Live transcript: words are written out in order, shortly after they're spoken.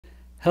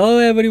Hello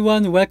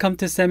everyone, welcome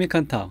to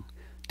Semiconductor.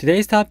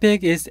 Today's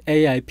topic is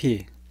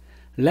AiP.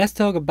 Let's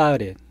talk about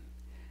it.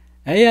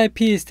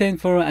 AiP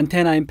stands for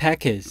Antenna in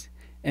Package,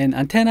 and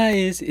antenna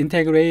is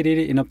integrated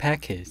in a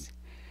package.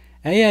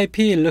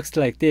 AiP looks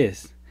like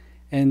this,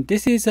 and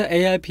this is an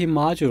AiP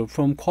module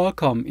from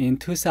Qualcomm in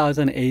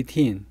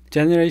 2018,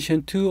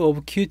 generation 2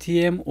 of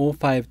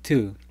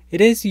QTM052.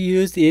 It is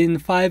used in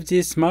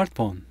 5G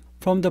smartphone.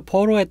 From the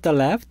photo at the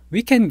left,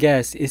 we can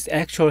guess its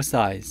actual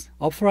size.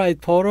 Upper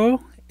right photo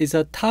is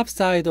a top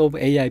side of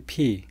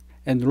AiP,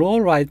 and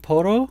lower right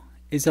photo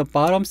is a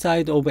bottom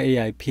side of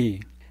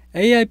AiP.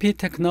 AiP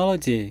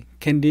technology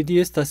can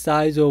reduce the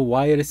size of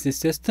wireless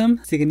system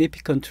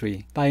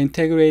significantly by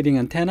integrating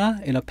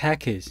antenna in a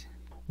package.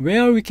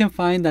 Where we can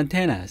find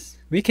antennas?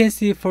 We can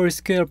see 4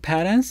 square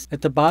patterns at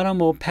the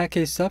bottom of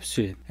package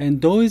substrate,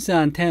 and those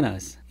are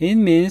antennas. It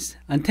means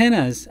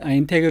antennas are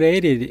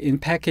integrated in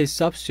package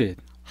substrate.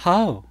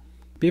 How?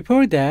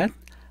 Before that,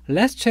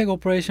 let's check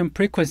operation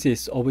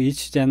frequencies of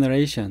each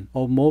generation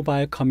of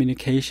mobile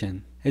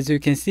communication. As you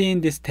can see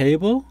in this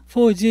table,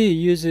 4G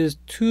uses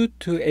 2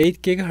 to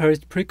 8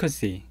 GHz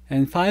frequency,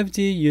 and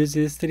 5G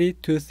uses 3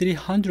 to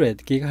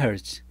 300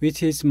 GHz,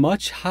 which is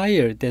much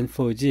higher than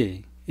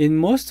 4G. In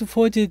most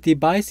 4G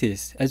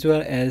devices, as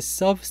well as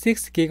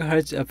sub-6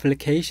 GHz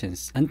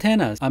applications,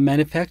 antennas are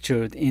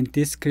manufactured in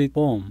discrete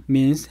form,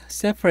 means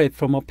separate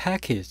from a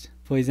package.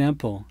 For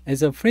example,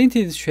 as a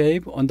printed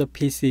shape on the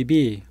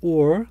PCB,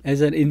 or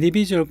as an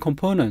individual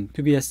component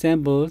to be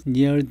assembled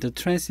near the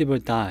transceiver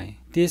die.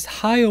 These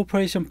high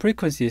operation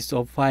frequencies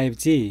of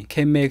 5G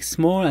can make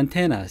small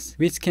antennas,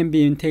 which can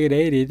be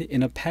integrated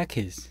in a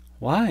package.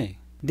 Why?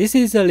 This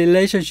is a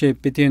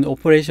relationship between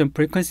operation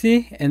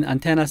frequency and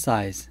antenna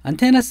size.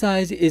 Antenna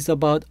size is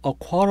about a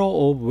quarter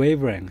of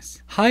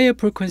wavelengths. Higher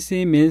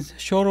frequency means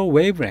shorter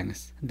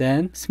wavelengths.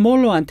 Then,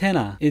 smaller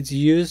antenna is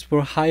used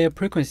for higher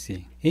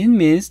frequency. It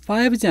means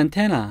 5G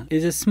antenna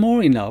is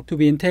small enough to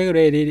be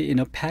integrated in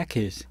a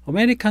package.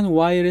 American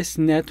wireless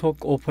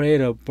network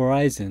operator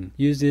Verizon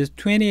uses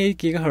 28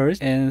 GHz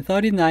and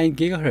 39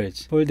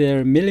 GHz for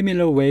their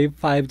millimeter wave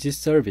 5G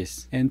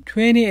service, and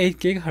 28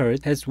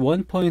 GHz has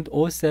 1.07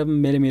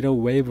 mm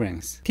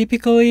wavelengths.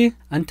 Typically,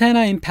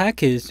 antenna in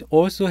package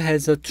also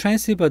has a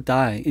transceiver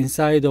die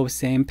inside of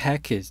same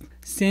package.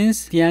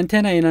 Since the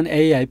antenna in an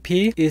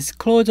AiP is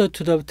closer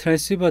to the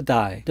transceiver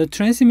die, the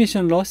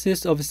transmission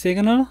losses of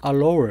signal are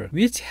lower,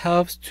 which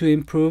helps to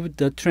improve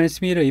the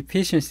transmitter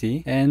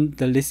efficiency and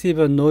the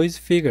receiver noise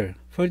figure.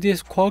 For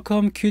this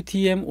Qualcomm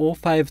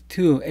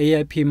QTM052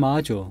 AiP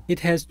module,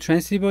 it has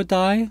transceiver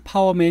die,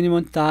 power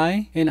management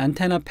die, and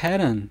antenna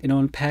pattern in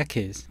one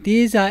package.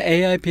 These are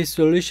AiP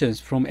solutions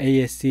from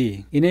ASE.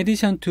 In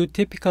addition to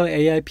typical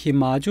AiP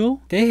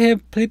module, they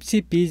have flip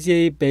chip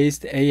BGA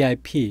based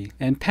AiP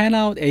and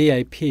fan-out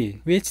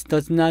AiP, which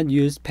does not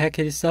use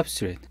package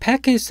substrate.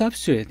 Package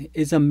substrate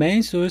is a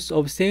main source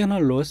of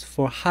signal loss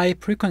for high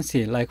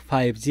frequency like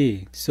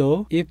 5G.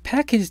 So, if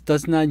package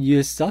does not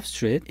use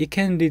substrate, it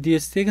can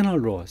reduce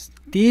signal loss.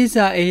 These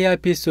are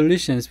AiP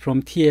solutions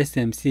from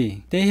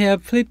TSMC. They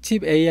have flip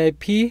chip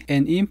AiP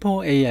and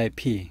InFO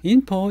AiP.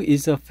 InFO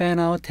is a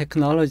fan-out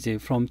technology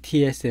from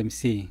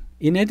TSMC.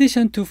 In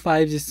addition to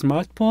 5G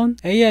smartphone,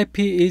 AiP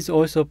is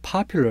also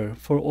popular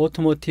for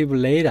automotive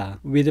radar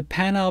with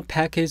fan-out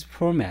package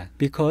format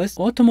because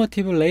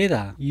automotive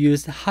radar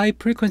use high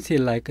frequency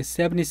like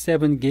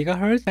 77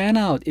 GHz.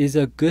 Fan-out is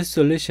a good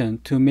solution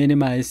to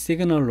minimize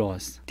signal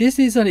loss. This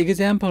is an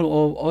example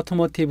of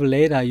automotive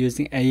radar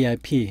using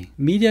AiP.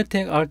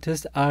 MediaTek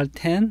Altus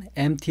R10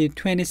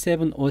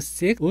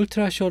 MT2706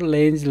 ultra short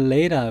range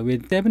radar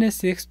with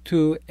 76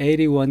 to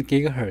 81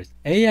 GHz.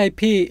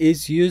 AiP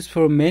is used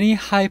for many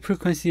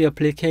high-frequency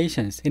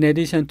applications in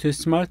addition to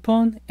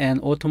smartphone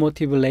and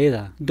automotive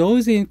radar.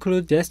 Those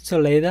include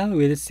gesture radar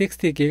with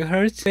 60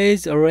 GHz,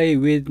 phase array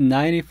with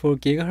 94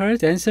 GHz,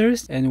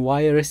 sensors, and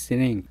wireless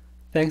link.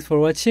 Thanks for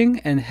watching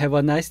and have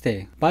a nice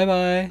day. Bye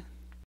bye.